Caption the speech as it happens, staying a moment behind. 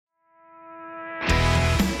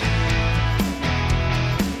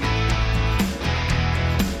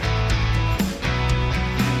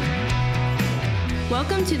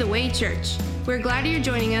Welcome to The Way Church. We're glad you're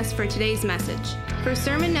joining us for today's message. For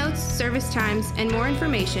sermon notes, service times, and more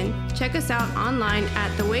information, check us out online at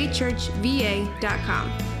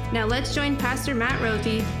thewaychurchva.com. Now let's join Pastor Matt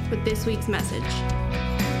Rothy with this week's message.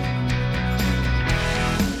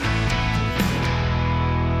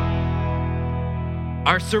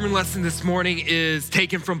 Our sermon lesson this morning is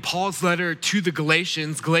taken from Paul's letter to the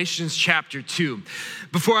Galatians chapter 2.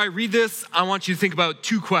 Before I read this, I want you to think about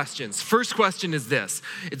two questions. First question is this.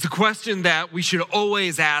 It's a question that we should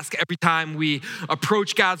always ask every time we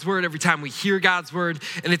approach God's word, every time we hear God's word,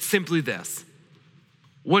 and it's simply this.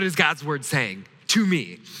 What is God's word saying to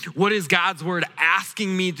me? What is God's word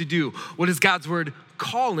asking me to do? What is God's word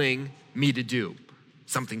calling me to do?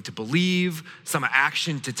 Something to believe, some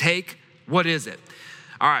action to take? What is it?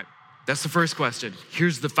 All right, that's the first question.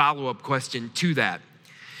 Here's the follow-up question to that.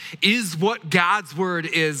 Is what God's word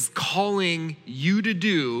is calling you to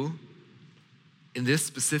do in this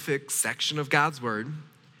specific section of God's word,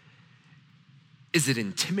 is it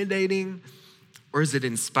intimidating or is it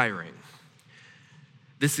inspiring?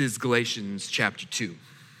 This is Galatians chapter 2.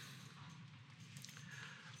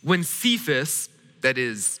 When Cephas, that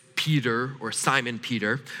is Peter or Simon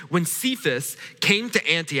Peter, when Cephas came to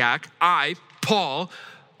Antioch, I, Paul,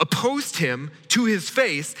 opposed him to his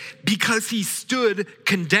face because he stood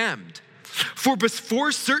condemned. For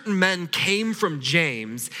before certain men came from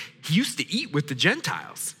James, he used to eat with the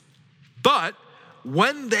Gentiles. But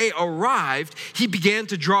when they arrived, he began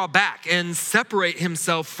to draw back and separate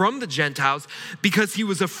himself from the Gentiles because he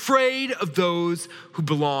was afraid of those who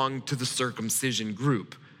belonged to the circumcision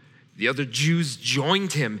group. The other Jews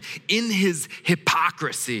joined him in his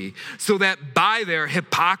hypocrisy, so that by their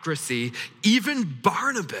hypocrisy, even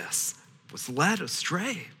Barnabas was led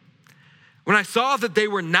astray. When I saw that they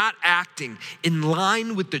were not acting in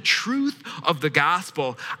line with the truth of the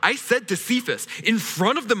gospel, I said to Cephas, in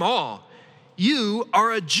front of them all, "You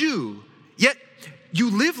are a Jew, yet you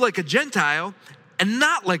live like a Gentile and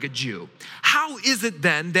not like a Jew. How is it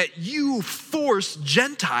then that you force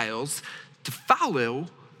Gentiles to follow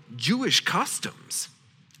Jewish customs?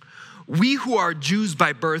 We who are Jews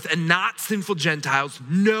by birth and not sinful Gentiles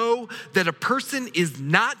know that a person is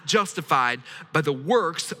not justified by the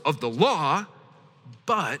works of the law,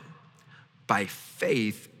 but by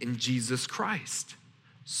faith in Jesus Christ.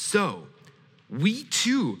 So we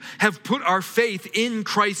too have put our faith in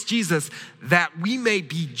Christ Jesus that we may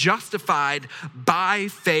be justified by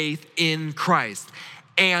faith in Christ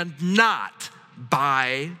and not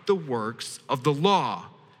by the works of the law.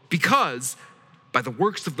 Because by the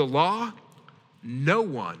works of the law, no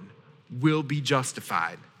one will be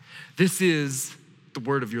justified." This is the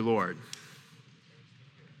word of your Lord.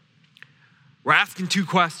 We're asking two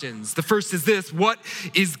questions. The first is this: what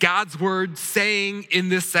is God's word saying in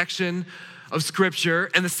this section of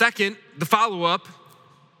scripture? And the second, the follow-up,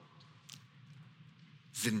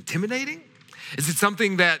 is it intimidating? Is it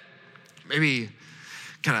something that maybe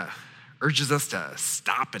kind of urges us to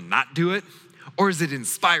stop and not do it? Or is it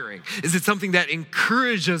inspiring? Is it something that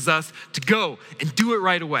encourages us to go and do it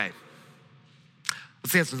right away?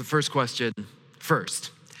 Let's answer the first question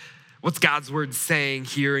first. What's God's word saying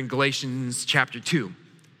here in Galatians chapter 2?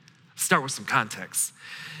 Let's start with some context.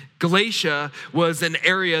 Galatia was an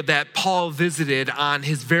area that Paul visited on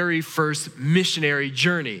his very first missionary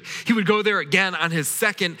journey. He would go there again on his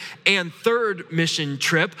second and third mission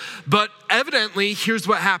trip, but evidently, here's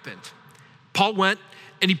what happened. Paul went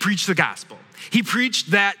and he preached the gospel. He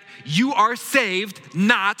preached that you are saved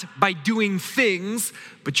not by doing things,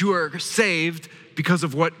 but you are saved because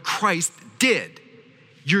of what Christ did.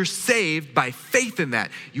 You're saved by faith in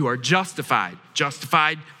that. You are justified.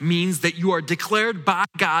 Justified means that you are declared by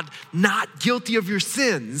God not guilty of your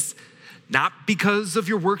sins, not because of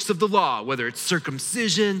your works of the law, whether it's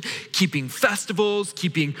circumcision, keeping festivals,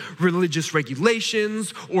 keeping religious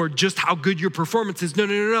regulations, or just how good your performance is.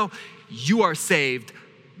 No. You are saved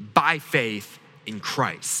by faith in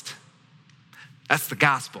Christ. That's the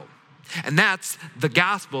gospel. And that's the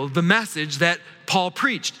gospel, the message that Paul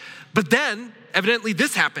preached. But then, evidently,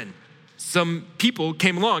 this happened. Some people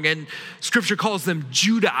came along, and scripture calls them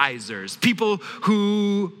Judaizers, people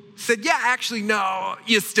who said, yeah, actually, no,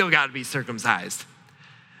 you still got to be circumcised.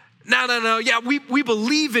 No. Yeah, we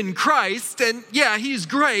believe in Christ, and yeah, he's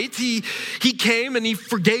great. He came and he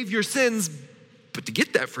forgave your sins. But to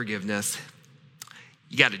get that forgiveness,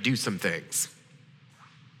 you got to do some things.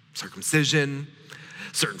 Circumcision,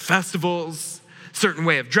 certain festivals, certain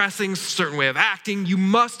way of dressing, certain way of acting. You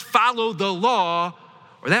must follow the law,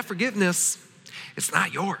 or that forgiveness, it's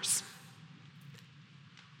not yours.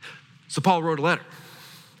 So Paul wrote a letter.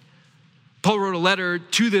 Paul wrote a letter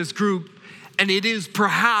to this group, And it is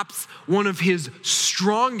perhaps one of his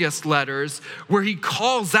strongest letters where he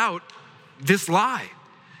calls out this lie.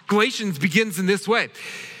 Galatians begins in this way.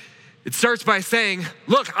 It starts by saying,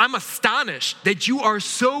 look, I'm astonished that you are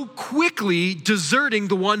so quickly deserting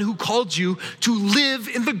the one who called you to live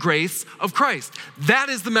in the grace of Christ. That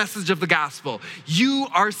is the message of the gospel. You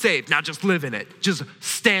are saved. Now just live in it. Just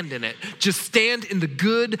stand in it. Just stand in the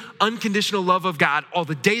good, unconditional love of God all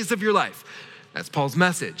the days of your life. That's Paul's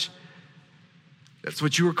message. That's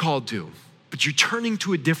what you were called to. But you're turning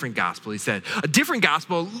to a different gospel, he said. A different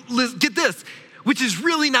gospel, get this, which is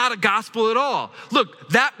really not a gospel at all. Look,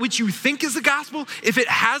 that which you think is a gospel, if it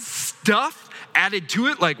has stuff added to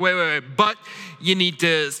it, like, wait, but you need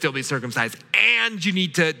to still be circumcised, and you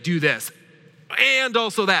need to do this, and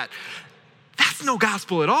also that. That's no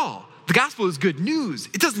gospel at all. The gospel is good news.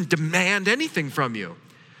 It doesn't demand anything from you.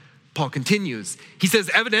 Paul continues. He says,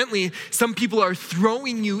 evidently, some people are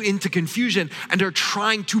throwing you into confusion and are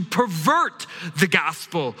trying to pervert the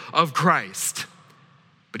gospel of Christ.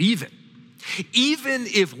 But even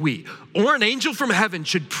if we or an angel from heaven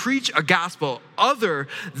should preach a gospel other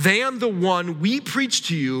than the one we preach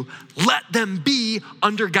to you, let them be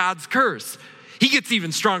under God's curse. He gets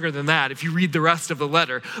even stronger than that if you read the rest of the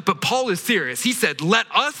letter. But Paul is serious. He said, let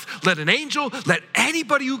an angel, let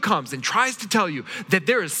anybody who comes and tries to tell you that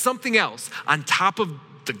there is something else on top of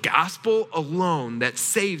the gospel alone that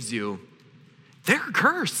saves you, they're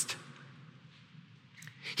cursed.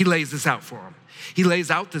 He lays this out for them. He lays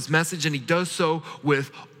out this message, and he does so with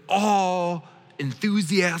all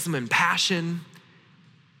enthusiasm and passion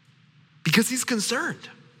because he's concerned.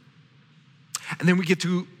 And then we get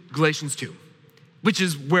to Galatians 2, which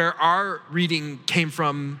is where our reading came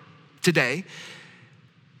from today.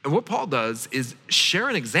 And what Paul does is share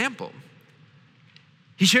an example.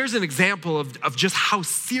 He shares an example of just how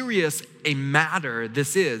serious a matter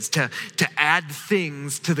this is to add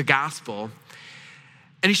things to the gospel.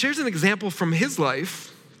 And he shares an example from his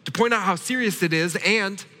life to point out how serious it is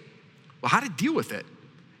and, well, how to deal with it.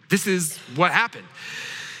 This is what happened.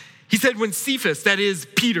 He said when Cephas, that is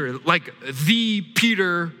Peter, like the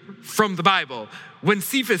Peter from the Bible, when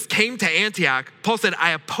Cephas came to Antioch, Paul said,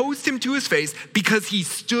 I opposed him to his face because he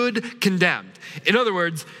stood condemned. In other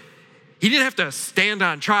words, he didn't have to stand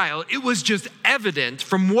on trial. It was just evident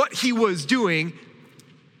from what he was doing,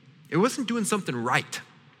 it wasn't doing something right.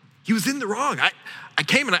 He was in the wrong. I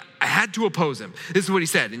came and I had to oppose him. This is what he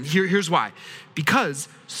said, and here's why. Because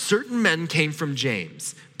certain men came from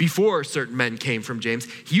James. Before certain men came from James,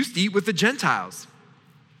 he used to eat with the Gentiles.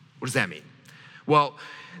 What does that mean? Well,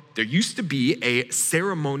 there used to be a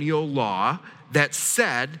ceremonial law that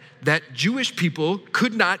said that Jewish people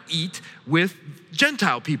could not eat with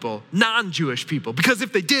Gentile people, non-Jewish people, because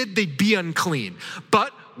if they did, they'd be unclean.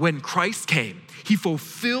 But when Christ came, he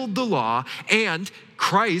fulfilled the law, and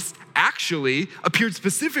Christ actually appeared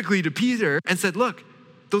specifically to Peter and said, look,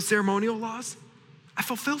 those ceremonial laws, I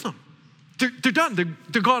fulfilled them. They're done.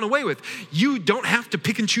 They're gone away with. You don't have to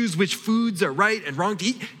pick and choose which foods are right and wrong to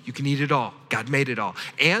eat. You can eat it all. God made it all.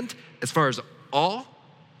 And as far as all,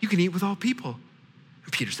 you can eat with all people.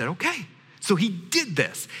 And Peter said, okay. So he did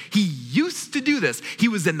this. He used to do this. He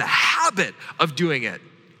was in the habit of doing it.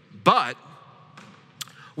 But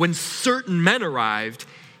when certain men arrived,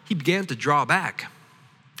 he began to draw back.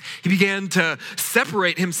 He began to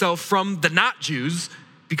separate himself from the not Jews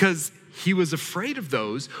because he was afraid of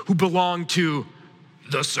those who belonged to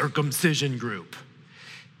the circumcision group.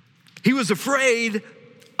 He was afraid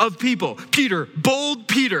of people. Peter, bold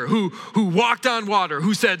Peter, who walked on water,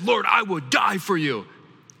 who said, Lord, I will die for you.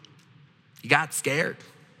 He got scared.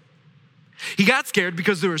 He got scared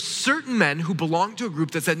because there were certain men who belonged to a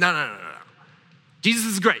group that said, no. Jesus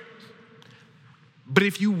is great. But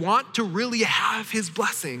if you want to really have his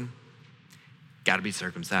blessing, got to be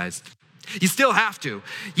circumcised. You still have to.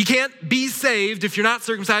 You can't be saved if you're not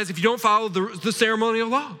circumcised, if you don't follow the ceremonial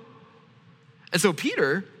law. And so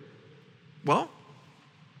Peter, well,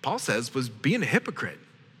 Paul says, was being a hypocrite.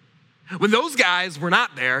 When those guys were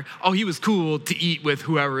not there, he was cool to eat with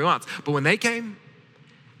whoever he wants. But when they came,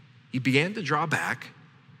 he began to draw back,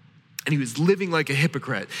 and he was living like a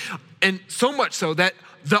hypocrite. And so much so that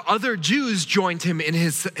the other Jews joined him in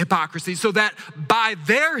his hypocrisy, so that by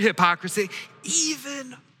their hypocrisy,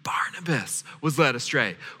 even Barnabas was led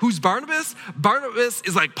astray. Who's Barnabas? Barnabas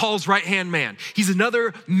is like Paul's right-hand man. He's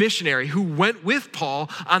another missionary who went with Paul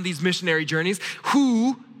on these missionary journeys,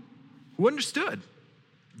 who understood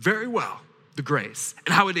very well the grace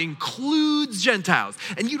and how it includes Gentiles.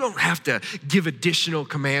 And you don't have to give additional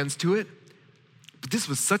commands to it. But this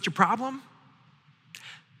was such a problem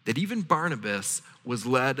that even Barnabas was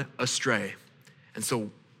led astray. And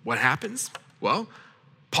so what happens? Well,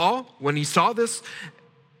 Paul, when he saw this,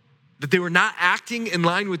 that they were not acting in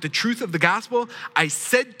line with the truth of the gospel, I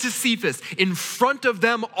said to Cephas in front of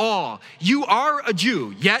them all, you are a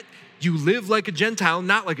Jew, yet you live like a Gentile,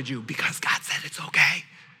 not like a Jew, because God said it's okay.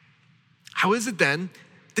 How is it then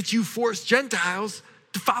that you force Gentiles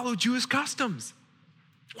to follow Jewish customs?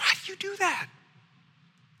 Why do you do that?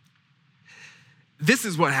 This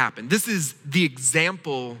is what happened. This is the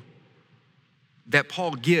example that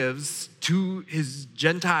Paul gives to his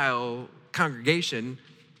Gentile congregation,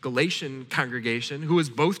 Galatian congregation, who is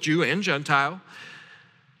both Jew and Gentile.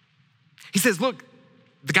 He says, look,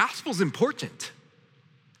 the gospel's important.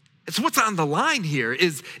 It's what's on the line here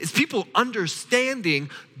is people understanding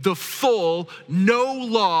the full, no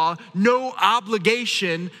law, no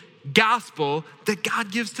obligation gospel that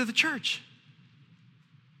God gives to the church.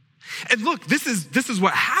 And look, this is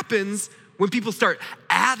what happens when people start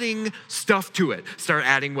adding stuff to it, start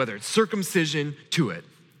adding whether it's circumcision to it.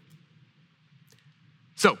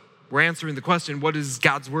 So we're answering the question, what is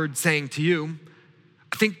God's word saying to you?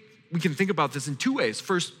 I think we can think about this in two ways.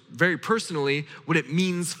 First, very personally, what it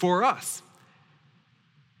means for us.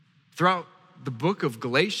 Throughout the book of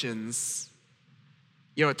Galatians,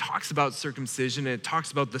 it talks about circumcision and it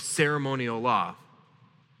talks about the ceremonial law.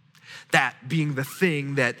 That being the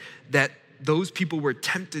thing that those people were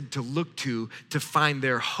tempted to look to find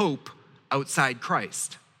their hope outside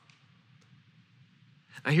Christ.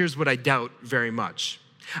 Now here's what I doubt very much.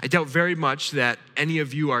 I doubt very much that any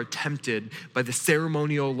of you are tempted by the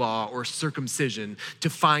ceremonial law or circumcision to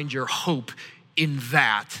find your hope in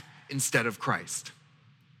that instead of Christ.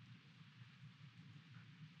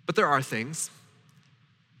 But there are things.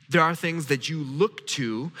 There are things that you look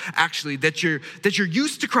to, actually, that you're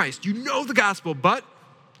used to Christ. You know the gospel, but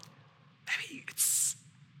maybe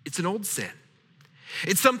it's an old sin.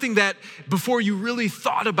 It's something that before you really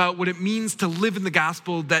thought about what it means to live in the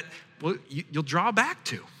gospel that you'll draw back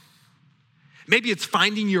to. Maybe it's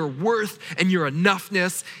finding your worth and your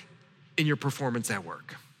enoughness in your performance at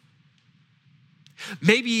work.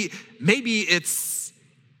 Maybe it's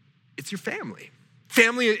your family.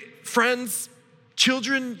 Family, friends,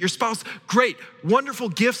 children, your spouse, great, wonderful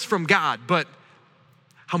gifts from God, but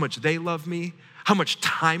how much they love me, how much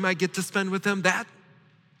time I get to spend with them,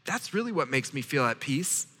 that's really what makes me feel at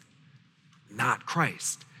peace, not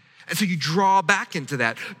Christ. And so you draw back into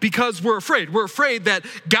that because we're afraid. We're afraid that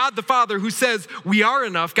God the Father who says we are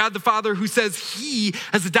enough, God the Father who says he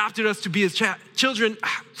has adopted us to be his children,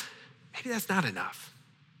 maybe that's not enough.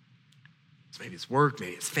 So maybe it's work,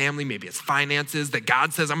 maybe it's family, maybe it's finances, that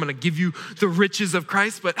God says I'm gonna give you the riches of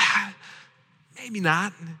Christ, but maybe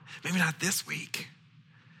not this week.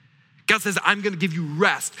 God says I'm gonna give you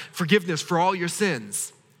rest, forgiveness for all your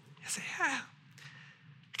sins. I say, I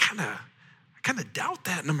kind of doubt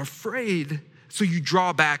that, and I'm afraid. So you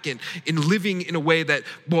draw back in living in a way that,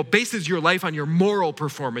 bases your life on your moral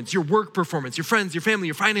performance, your work performance, your friends, your family,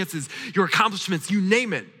 your finances, your accomplishments, you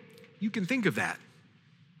name it. You can think of that.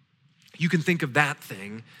 You can think of that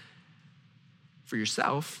thing for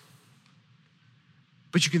yourself,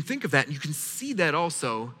 but you can think of that and you can see that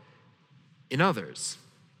also in others.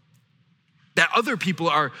 That other people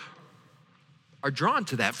are drawn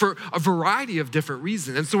to that for a variety of different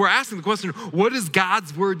reasons. And so we're asking the question, what is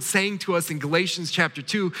God's word saying to us in Galatians chapter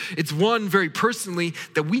 2? It's one, very personally,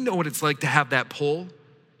 that we know what it's like to have that pull.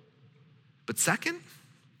 But second,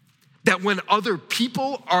 that when other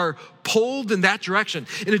people are pulled in that direction,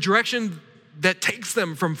 in a direction that takes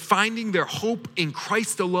them from finding their hope in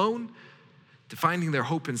Christ alone to finding their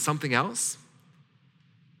hope in something else,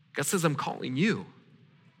 God says, I'm calling you.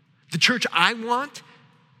 The church I want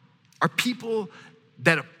are people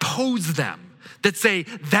that oppose them, that say,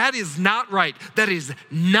 that is not right, that is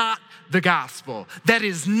not the gospel, that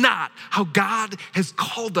is not how God has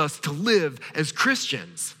called us to live as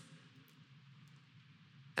Christians.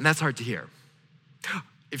 And that's hard to hear.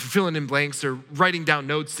 If you're filling in blanks or writing down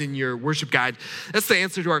notes in your worship guide, that's the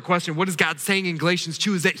answer to our question. What is God saying in Galatians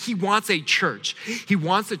 2 is that he wants a church. He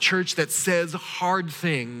wants a church that says hard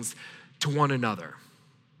things to one another.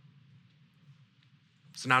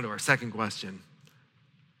 So now to our second question.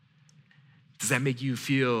 Does that make you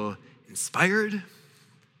feel inspired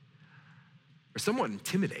or somewhat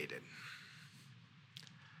intimidated?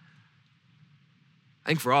 I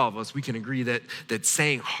think for all of us, we can agree that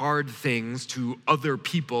saying hard things to other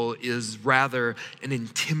people is rather an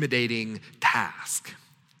intimidating task.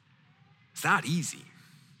 It's not easy.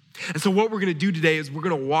 And so what we're gonna do today is we're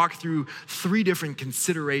gonna walk through 3 different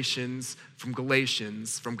considerations from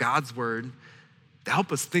Galatians, from God's word, to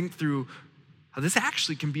help us think through how this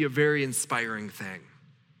actually can be a very inspiring thing.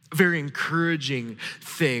 a very encouraging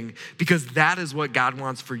thing, because that is what God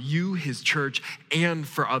wants for you, his church, and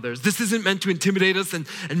for others. This isn't meant to intimidate us and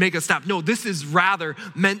make us stop. No, this is rather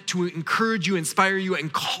meant to encourage you, inspire you,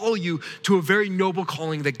 and call you to a very noble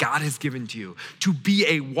calling that God has given to you, to be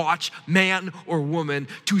a watchman or woman,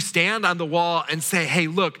 to stand on the wall and say, hey,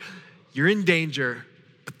 look, you're in danger,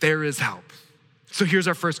 but there is help. So here's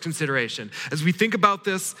our first consideration. As we think about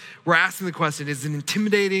this, we're asking the question, is it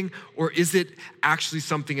intimidating or is it actually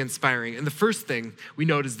something inspiring? And the first thing we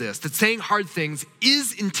note is this, that saying hard things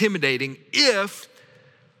is intimidating if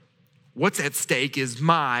what's at stake is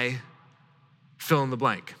my fill in the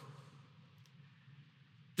blank.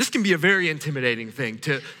 This can be a very intimidating thing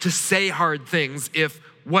to say hard things if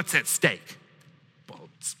what's at stake. Well,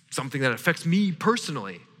 it's something that affects me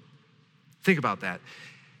personally. Think about that.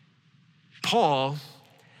 Paul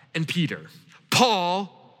and Peter.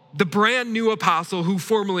 Paul, the brand new apostle who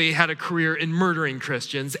formerly had a career in murdering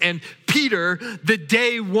Christians, and Peter, the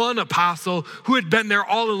day one apostle who had been there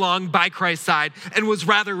all along by Christ's side and was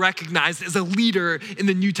rather recognized as a leader in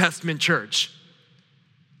the New Testament church.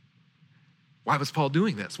 Why was Paul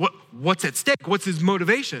doing this? What's at stake? What's his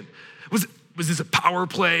motivation? Was this a power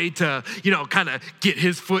play to, kind of get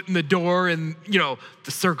his foot in the door in,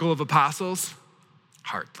 the circle of apostles?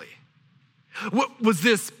 Hardly. What was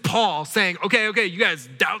this Paul saying, okay, you guys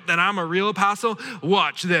doubt that I'm a real apostle?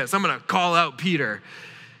 Watch this. I'm going to call out Peter.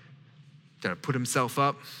 Did I put himself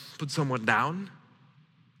up, put someone down?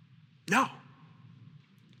 No.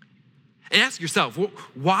 And ask yourself,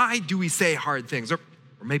 why do we say hard things? Or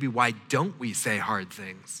maybe why don't we say hard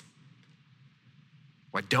things?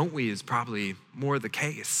 Why don't we is probably more the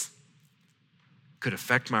case. Could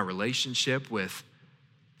affect my relationship with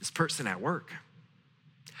this person at work.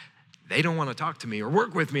 They don't want to talk to me or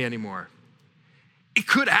work with me anymore. It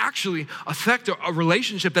could actually affect a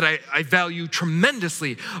relationship that I value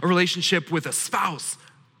tremendously, a relationship with a spouse,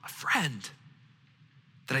 a friend,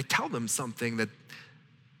 that I tell them something that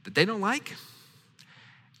they don't like,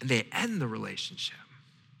 and they end the relationship.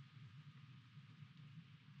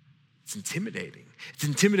 It's intimidating. It's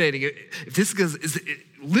intimidating. If this is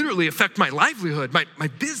literally affect my livelihood, my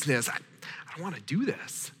business, I don't want to do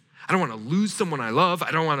this. I don't want to lose someone I love.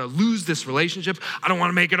 I don't want to lose this relationship. I don't want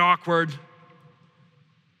to make it awkward.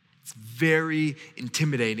 It's very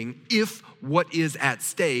intimidating if what is at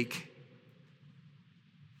stake,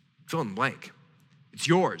 fill in the blank. It's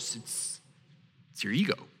yours. It's your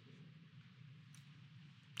ego,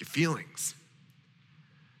 your feelings.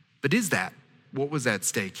 But is that what was at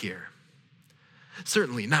stake here?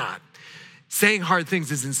 Certainly not. Saying hard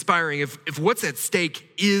things is inspiring if what's at stake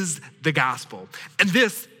is the gospel. And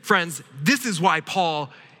this, friends, this is why Paul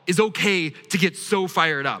is okay to get so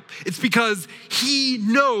fired up. It's because he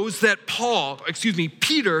knows that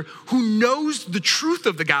Peter, who knows the truth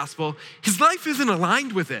of the gospel, his life isn't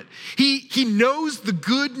aligned with it. He knows the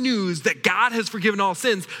good news that God has forgiven all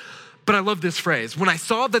sins. But I love this phrase. When I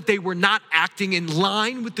saw that they were not acting in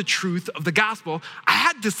line with the truth of the gospel, I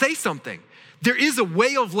had to say something. There is a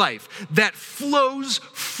way of life that flows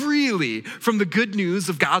freely from the good news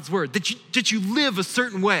of God's word, that you live a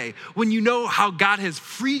certain way. When you know how God has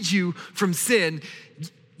freed you from sin,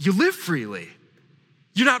 you live freely.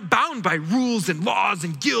 You're not bound by rules and laws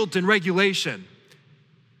and guilt and regulation.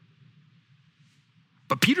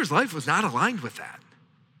 But Peter's life was not aligned with that.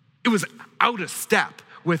 It was out of step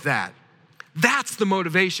with that. That's the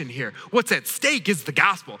motivation here. What's at stake is the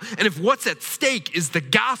gospel. And if what's at stake is the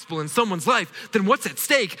gospel in someone's life, then what's at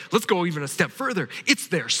stake, let's go even a step further, it's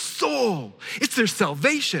their soul. It's their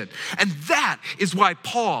salvation. And that is why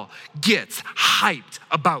Paul gets hyped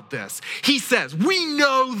about this. He says, we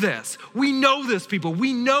know this. We know this, people.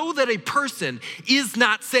 We know that a person is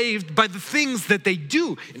not saved by the things that they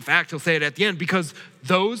do. In fact, he'll say it at the end, because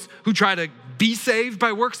those who try to be saved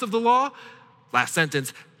by works of the law, last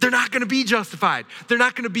sentence, they're not going to be justified. They're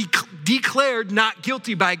not going to be declared not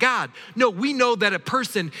guilty by God. No, we know that a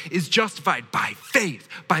person is justified by faith,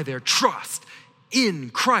 by their trust in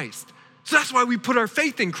Christ. So that's why we put our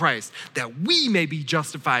faith in Christ, that we may be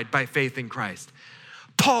justified by faith in Christ.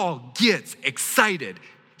 Paul gets excited,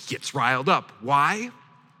 he gets riled up. Why?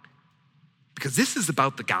 Because this is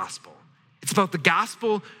about the gospel. It's about the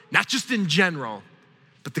gospel, not just in general,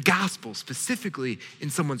 but the gospel specifically in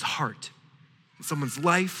someone's heart, someone's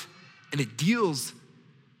life, and it deals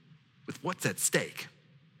with what's at stake.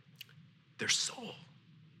 Their soul,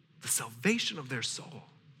 the salvation of their soul.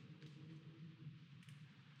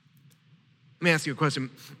 Let me ask you a question.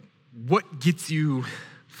 What gets you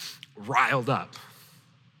riled up?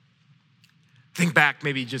 Think back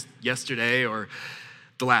maybe just yesterday or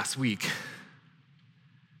the last week.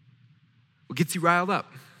 What gets you riled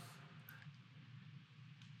up?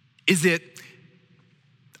 Is it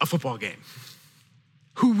a football game?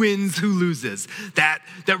 Who wins, who loses? That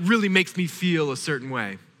really makes me feel a certain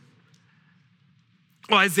way.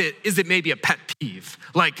 Or is it maybe a pet peeve?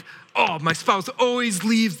 Like, oh, my spouse always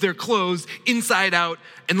leaves their clothes inside out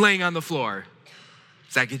and laying on the floor.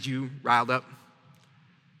 Does that get you riled up?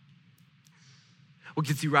 What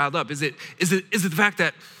gets you riled up? Is it the fact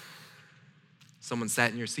that someone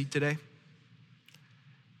sat in your seat today?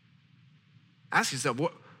 Ask yourself,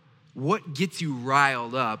 what gets you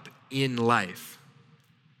riled up in life?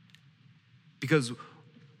 Because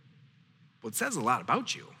it says a lot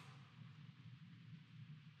about you.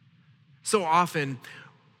 So often,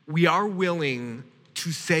 we are willing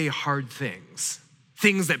to say hard things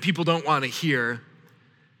that people don't want to hear,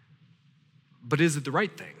 but is it the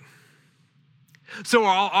right thing? So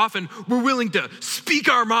often, we're willing to speak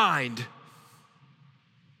our mind,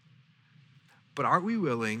 but are we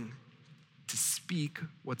willing to speak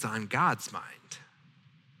what's on God's mind?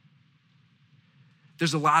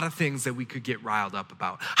 There's a lot of things that we could get riled up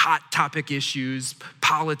about. Hot topic issues,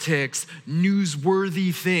 politics,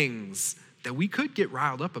 newsworthy things that we could get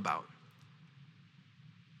riled up about.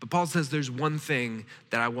 But Paul says there's one thing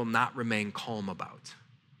that I will not remain calm about,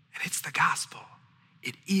 and it's the gospel.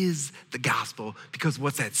 It is the gospel, because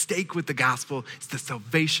what's at stake with the gospel is the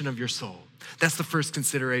salvation of your soul. That's the first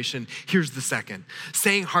consideration. Here's the second.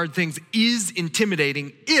 Saying hard things is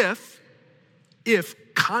intimidating if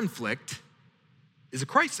conflict is a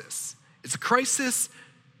crisis. It's a crisis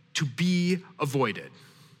to be avoided.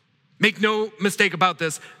 Make no mistake about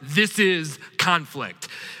this. This is conflict.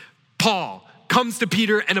 Paul comes to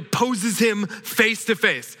Peter and opposes him face to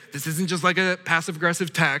face. This isn't just like a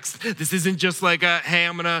passive-aggressive text. This isn't just like hey,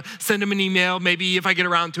 I'm gonna send him an email, maybe if I get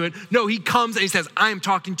around to it. No, he comes and he says, I am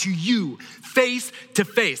talking to you face to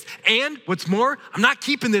face. And what's more, I'm not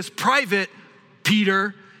keeping this private,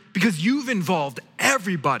 Peter, because you've involved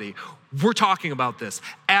everybody. We're talking about this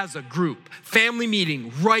as a group, family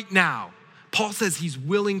meeting right now. Paul says he's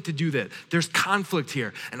willing to do that. There's conflict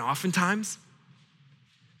here. And oftentimes,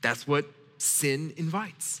 that's what sin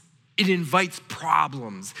invites. It invites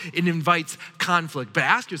problems. It invites conflict. But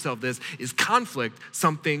ask yourself this, is conflict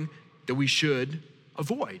something that we should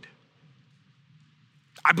avoid?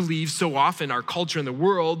 I believe so often our culture in the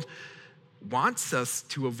world wants us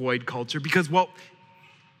to avoid culture because,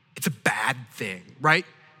 it's a bad thing, right?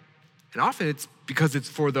 And often it's because it's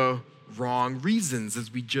for the wrong reasons,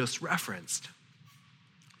 as we just referenced.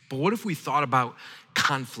 But what if we thought about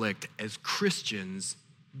conflict as Christians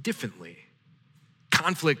differently?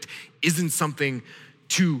 Conflict isn't something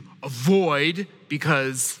to avoid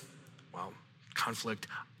because, conflict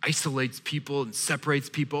isolates people and separates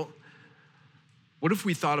people. What if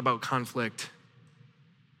we thought about conflict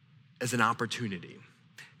as an opportunity?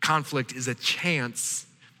 Conflict is a chance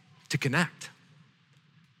to connect.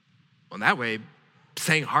 Well, in that way,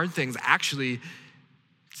 saying hard things actually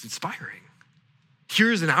is inspiring.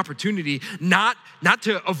 Here's an opportunity not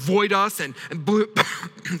to avoid us and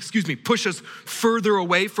push us further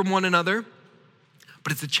away from one another,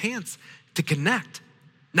 but it's a chance to connect,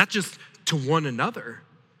 not just to one another,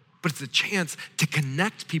 but it's a chance to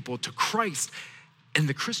connect people to Christ and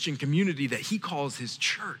the Christian community that he calls his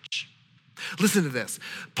church. Listen to this.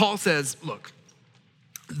 Paul says, look,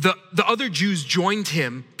 the other Jews joined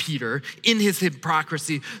him, Peter, in his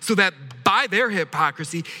hypocrisy, so that by their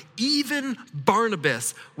hypocrisy, even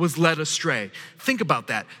Barnabas was led astray. Think about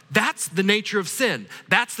that. That's the nature of sin.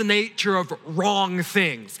 That's the nature of wrong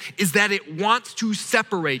things, is that it wants to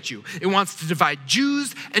separate you. It wants to divide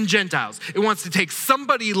Jews and Gentiles. It wants to take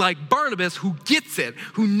somebody like Barnabas who gets it,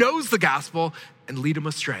 who knows the gospel, and lead them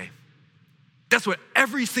astray. That's what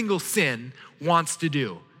every single sin wants to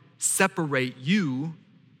do, separate you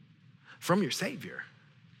from your Savior.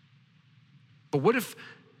 But what if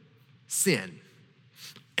sin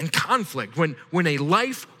and conflict, when a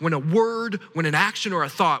life, when a word, when an action or a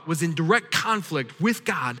thought was in direct conflict with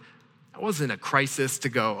God, that wasn't a crisis to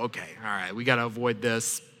go, okay, all right, we gotta avoid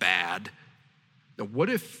this, bad. Now,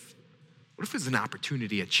 what if it's an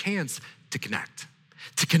opportunity, a chance to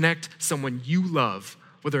connect someone you love,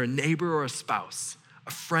 whether a neighbor or a spouse,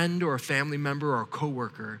 a friend or a family member or a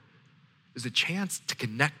coworker? There's a chance to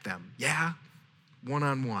connect them,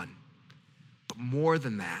 one-on-one. But more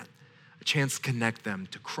than that, a chance to connect them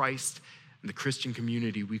to Christ and the Christian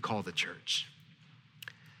community we call the church.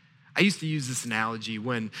 I used to use this analogy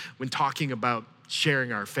when talking about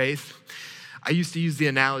sharing our faith. I used to use the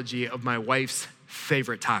analogy of my wife's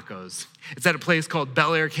favorite tacos. It's at a place called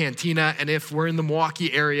Bel Air Cantina, and if we're in the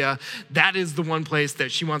Milwaukee area, that is the one place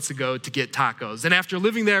that she wants to go to get tacos. And after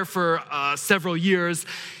living there for several years,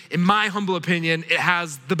 in my humble opinion, it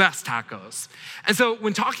has the best tacos. And so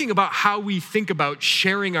when talking about how we think about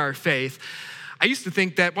sharing our faith, I used to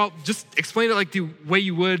think that, well, just explain it like the way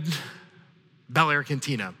you would Bel Air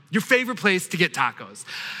Cantina, your favorite place to get tacos.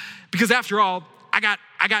 Because after all, I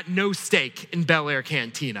got no stake in Bel Air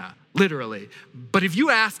Cantina, literally. But if you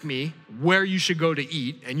ask me where you should go to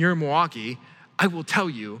eat, and you're in Milwaukee, I will tell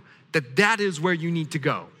you that that is where you need to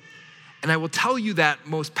go. And I will tell you that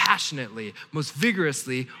most passionately, most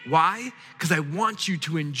vigorously. Why? Because I want you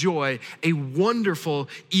to enjoy a wonderful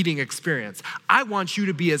eating experience. I want you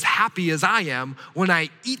to be as happy as I am when I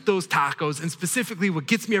eat those tacos, and specifically what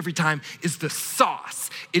gets me every time is the sauce.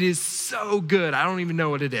 It is so good, I don't even know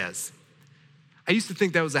what it is. I used to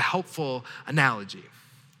think that was a helpful analogy.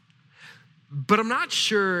 But I'm not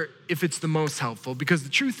sure if it's the most helpful, because the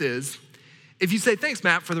truth is, if you say, thanks,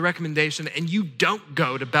 Matt, for the recommendation, and you don't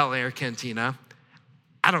go to Bel Air Cantina,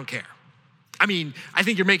 I don't care. I mean, I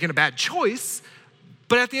think you're making a bad choice,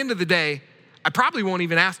 but at the end of the day, I probably won't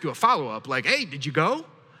even ask you a follow-up like, hey, did you go?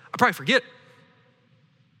 I'll probably forget.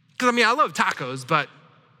 Because I mean, I love tacos, but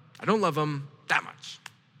I don't love them that much.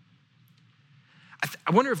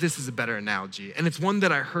 I wonder if this is a better analogy, and it's one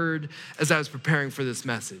that I heard as I was preparing for this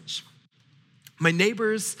message. My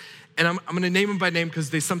neighbors, and I'm gonna name them by name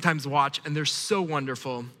because they sometimes watch, and they're so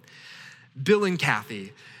wonderful. Bill and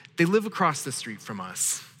Kathy, they live across the street from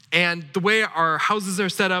us. And the way our houses are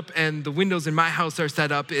set up and the windows in my house are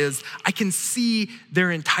set up is I can see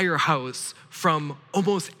their entire house from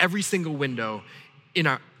almost every single window in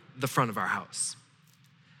the front of our house.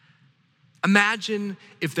 Imagine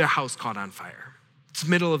if their house caught on fire. It's the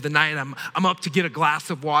middle of the night, I'm up to get a glass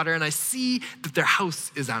of water, and I see that their house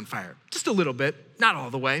is on fire. Just a little bit, not all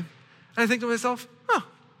the way. And I think to myself,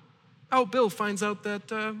 oh, Bill finds out that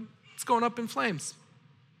it's going up in flames.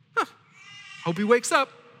 Hope he wakes up.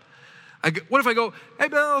 What if I go, hey,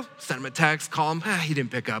 Bill, send him a text, call him, he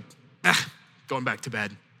didn't pick up. Going back to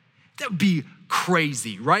bed. That would be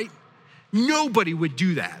crazy, right? Nobody would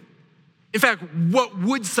do that. In fact, what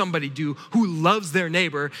would somebody do who loves their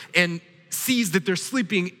neighbor and sees that they're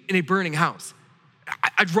sleeping in a burning house?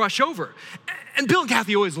 I'd rush over. And Bill and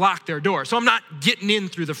Kathy always lock their door, so I'm not getting in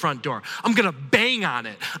through the front door. I'm gonna bang on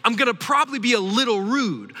it. I'm gonna probably be a little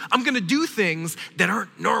rude. I'm gonna do things that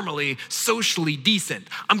aren't normally socially decent.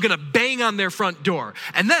 I'm gonna bang on their front door.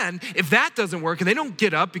 And then, if that doesn't work and they don't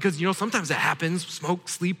get up, because sometimes that happens, smoke,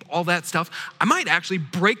 sleep, all that stuff, I might actually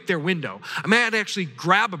break their window. I might actually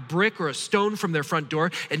grab a brick or a stone from their front door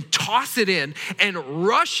and toss it in and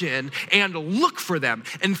rush in and look for them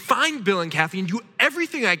and find Bill and Kathy and do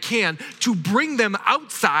everything I can to bring them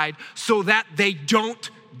outside so that they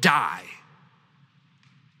don't die.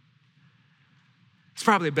 It's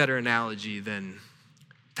probably a better analogy than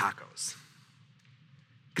tacos.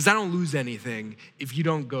 Because I don't lose anything if you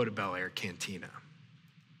don't go to Bel Air Cantina.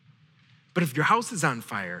 But if your house is on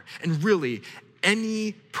fire, and really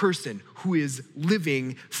any person who is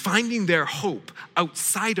living, finding their hope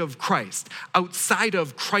outside of Christ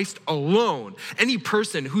alone, any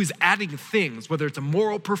person who's adding things, whether it's a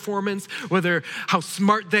moral performance, whether how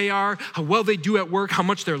smart they are, how well they do at work, how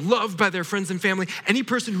much they're loved by their friends and family, any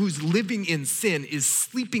person who's living in sin is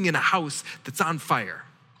sleeping in a house that's on fire.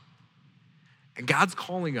 And God's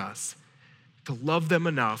calling us to love them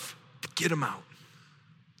enough to get them out,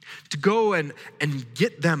 to go and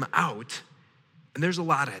get them out. And there's a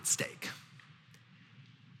lot at stake.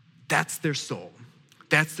 That's their soul.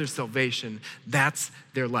 That's their salvation. That's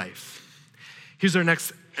their life. Here's our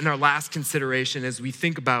next and our last consideration as we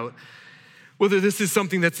think about whether this is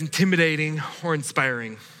something that's intimidating or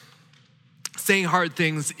inspiring. Saying hard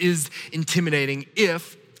things is intimidating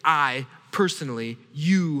if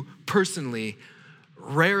you personally,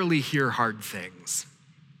 rarely hear hard things.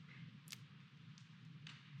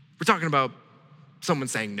 We're talking about someone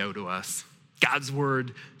saying no to us. God's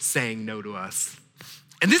word saying no to us.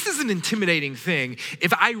 And this is an intimidating thing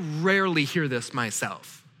if I rarely hear this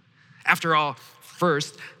myself. After all,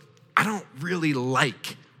 first, I don't really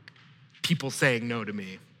like people saying no to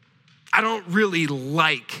me. I don't really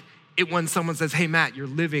like it when someone says, hey, Matt, you're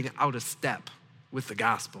living out of step with the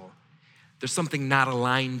gospel. There's something not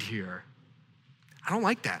aligned here. I don't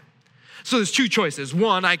like that. So there's two choices.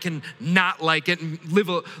 One, I can not like it and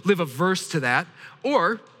live a verse to that.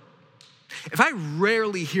 Or if I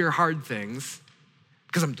rarely hear hard things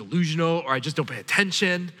because I'm delusional or I just don't pay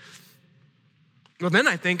attention, well, then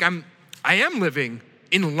I think I am living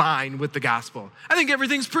in line with the gospel. I think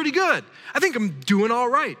everything's pretty good. I think I'm doing all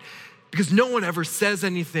right. Because no one ever says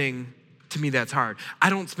anything to me that's hard. I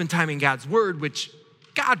don't spend time in God's word, which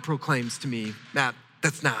God proclaims to me, Matt,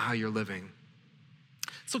 that's not how you're living.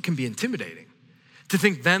 So it can be intimidating to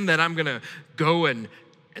think then that I'm gonna go and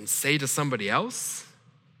say to somebody else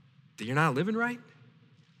that you're not living right.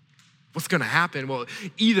 What's gonna happen? Well,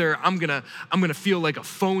 either I'm gonna feel like a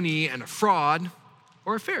phony and a fraud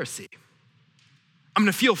or a Pharisee. I'm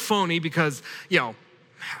gonna feel phony because,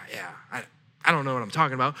 I don't know what I'm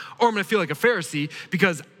talking about. Or I'm gonna feel like a Pharisee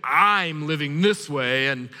because I'm living this way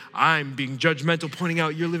and I'm being judgmental, pointing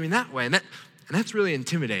out you're living that way. And that's really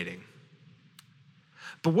intimidating.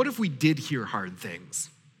 But what if we did hear hard things?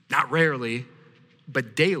 Not rarely,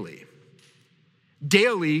 but daily.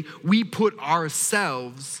 Daily, we put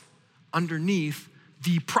ourselves underneath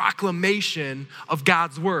the proclamation of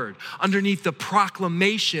God's word, underneath the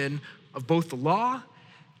proclamation of both the law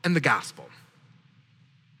and the gospel.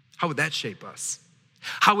 How would that shape us?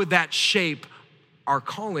 How would that shape our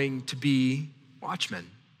calling to be watchmen?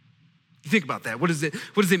 You think about that. What does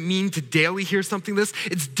it mean to daily hear something like this?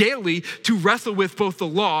 It's daily to wrestle with both the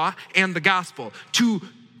law and the gospel, to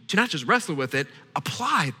not just wrestle with it,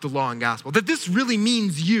 apply the law and gospel. That this really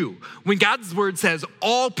means you. When God's word says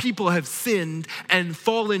all people have sinned and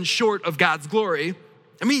fallen short of God's glory,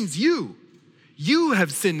 it means you. You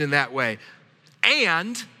have sinned in that way.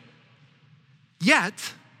 And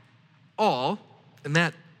yet, all, and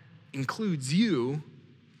that includes you,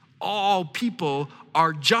 all people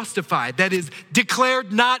are justified. That is,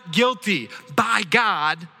 declared not guilty by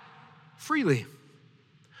God freely,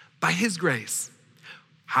 by his grace.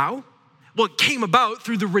 How? Well, it came about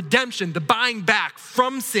through the redemption, the buying back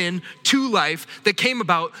from sin to life that came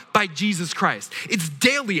about by Jesus Christ. It's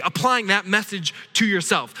daily applying that message to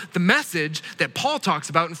yourself. The message that Paul talks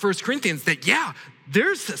about in 1 Corinthians that,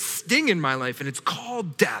 there's a sting in my life and it's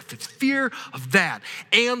called death. It's fear of that.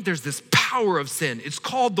 And there's this power of sin. It's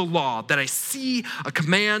called the law, that I see a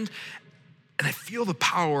command and I feel the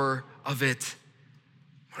power of it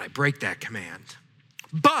when I break that command.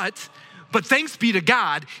 But thanks be to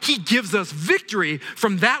God, he gives us victory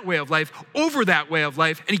from that way of life over that way of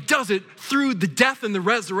life, and he does it through the death and the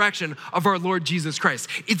resurrection of our Lord Jesus Christ.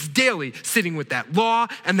 It's daily sitting with that law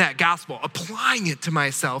and that gospel, applying it to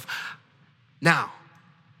myself. Now,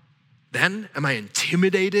 then, am I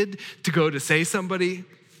intimidated to go to say somebody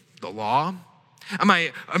the law? Am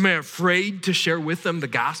I afraid to share with them the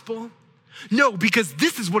gospel? No, because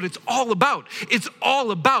this is what it's all about. It's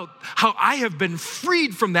all about how I have been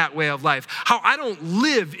freed from that way of life, how I don't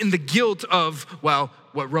live in the guilt of,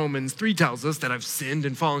 what Romans 3 tells us, that I've sinned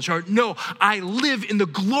and fallen short. No, I live in the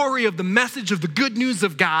glory of the message of the good news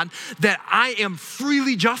of God, that I am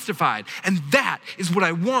freely justified. And that is what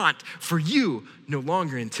I want for you, no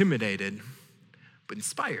longer intimidated, but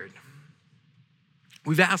inspired.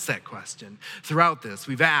 We've asked that question. Throughout this,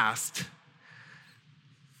 we've asked,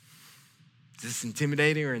 is this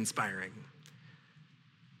intimidating or inspiring?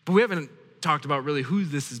 But we haven't talked about really who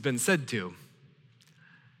this has been said to.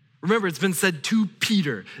 Remember, it's been said to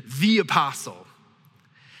Peter, the apostle.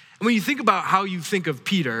 And when you think about how you think of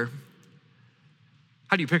Peter,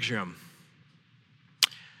 how do you picture him?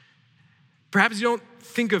 Perhaps you don't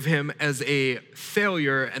think of him as a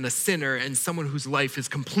failure and a sinner and someone whose life is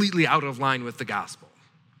completely out of line with the gospel.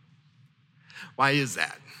 Why is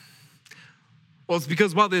that? Well, it's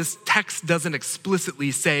because while this text doesn't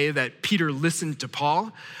explicitly say that Peter listened to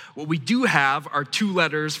Paul, what we do have are 2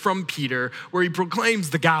 letters from Peter where he proclaims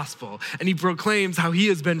the gospel and he proclaims how he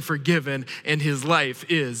has been forgiven and his life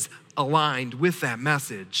is aligned with that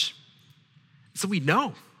message. So we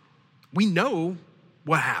know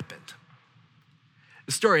what happened.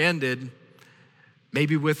 The story ended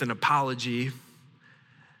maybe with an apology,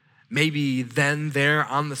 maybe then there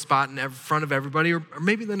on the spot in front of everybody, or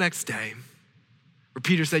maybe the next day. Where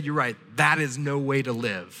Peter said, you're right, that is no way to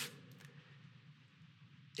live.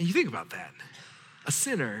 And you think about that. A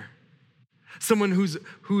sinner, someone who's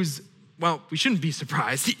we shouldn't be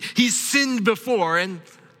surprised. He's sinned before and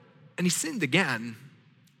he sinned again.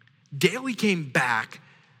 Daily came back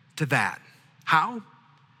to that. How?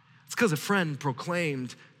 It's because a friend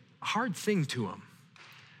proclaimed a hard thing to him.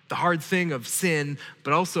 The hard thing of sin,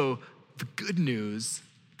 but also the good news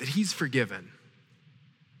that he's forgiven.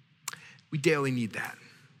 We daily need that.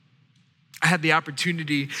 I had the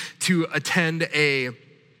opportunity to attend a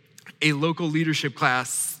local leadership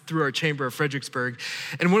class through our chamber of Fredericksburg.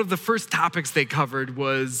 And one of the first topics they covered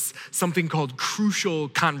was something called crucial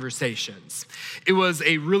conversations. It was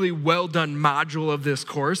a really well done module of this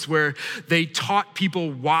course where they taught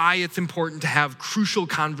people why it's important to have crucial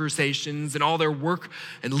conversations in all their work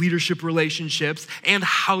and leadership relationships and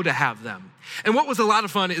how to have them. And what was a lot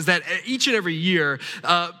of fun is that each and every year,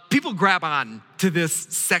 people grab on to this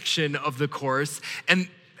section of the course and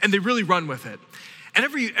they really run with it. And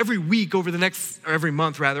every week over the next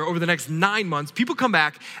 9 months, people come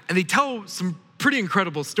back and they tell some pretty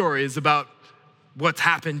incredible stories about what's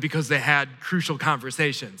happened because they had crucial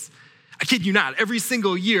conversations. I kid you not, every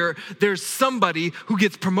single year, there's somebody who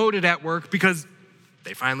gets promoted at work because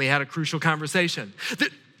they finally had a crucial conversation.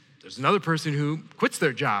 There's another person who quits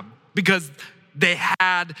their job because they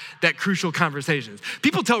had that crucial conversations.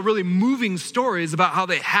 People tell really moving stories about how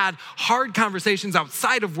they had hard conversations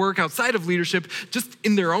outside of work, outside of leadership, just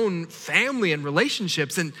in their own family and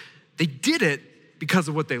relationships, and they did it because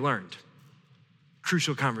of what they learned.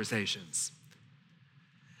 Crucial conversations.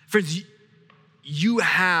 Friends, you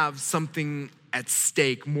have something at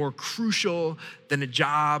stake more crucial than a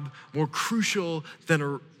job, more crucial than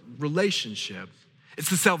a relationship. It's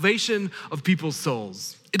the salvation of people's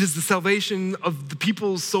souls. It is the salvation of the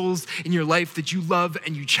people's souls in your life that you love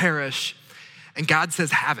and you cherish. And God says,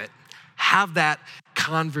 have it. Have that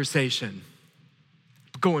conversation.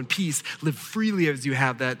 Go in peace. Live freely as you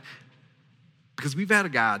have that. Because we've had a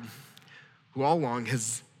God who all along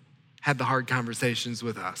has had the hard conversations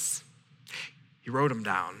with us. He wrote them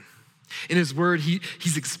down. In his word,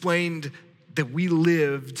 he's explained that we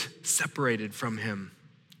lived separated from him.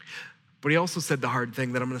 But he also said the hard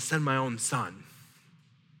thing that I'm going to send my own son.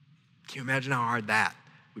 Can you imagine how hard that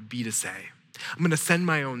would be to say? I'm going to send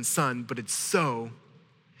my own son, but it's so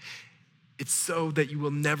that you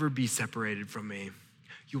will never be separated from me.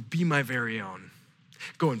 You'll be my very own.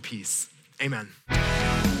 Go in peace. Amen.